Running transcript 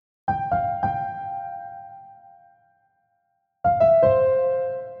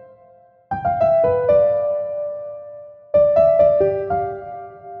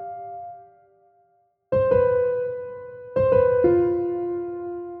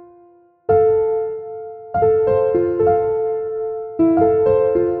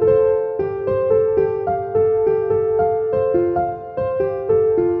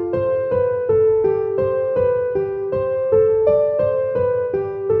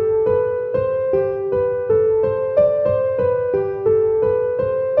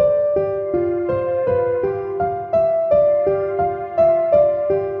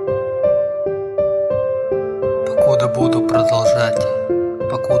сказать,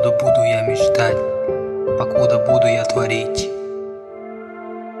 покуда буду я мечтать, покуда буду я творить.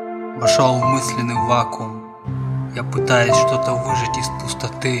 Вошел в мысленный вакуум, я пытаюсь что-то выжать из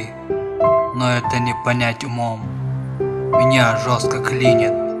пустоты, но это не понять умом. Меня жестко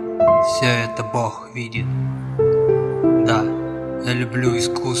клинит, все это Бог видит. Да, я люблю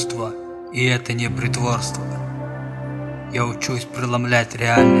искусство, и это не притворство. Я учусь преломлять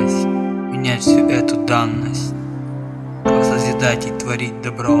реальность, менять всю эту данность, как созидать и творить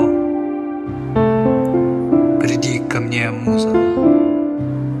добро. Приди ко мне, муза.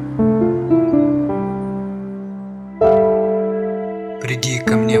 Приди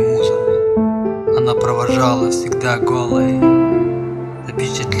ко мне, муза. Она провожала всегда голой,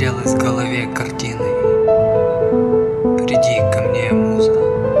 запечатлелась в голове картиной. Приди ко мне, муза.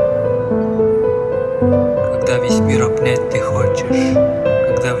 Когда весь мир обнять ты хочешь,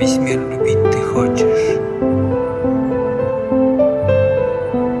 когда весь мир любить ты хочешь,